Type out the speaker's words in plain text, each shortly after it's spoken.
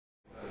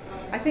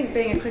I think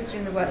being a Christian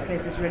in the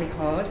workplace is really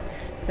hard,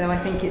 so I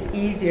think it's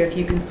easier if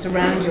you can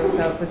surround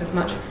yourself with as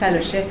much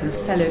fellowship and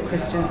fellow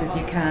Christians as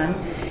you can.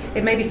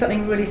 It may be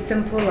something really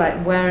simple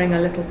like wearing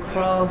a little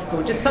cross,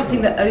 or just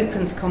something that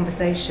opens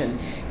conversation.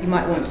 You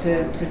might want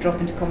to drop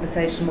into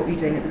conversation what were you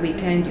doing at the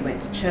weekend, you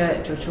went to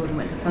church, your children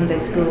went to Sunday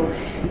school.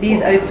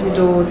 These open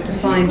doors to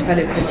find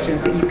fellow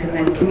Christians that you can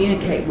then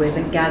communicate with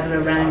and gather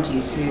around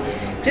you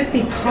to just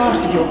be part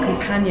of your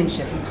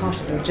companionship and part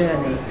of your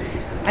journey.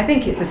 I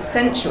think it's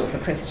essential for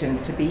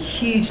Christians to be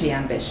hugely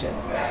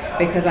ambitious,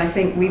 because I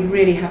think we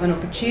really have an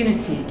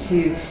opportunity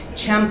to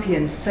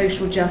champion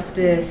social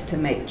justice, to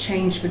make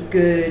change for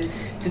good,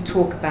 to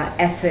talk about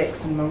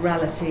ethics and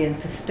morality and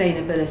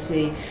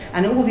sustainability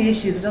and all the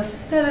issues that are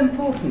so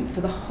important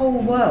for the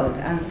whole world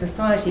and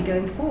society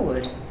going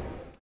forward.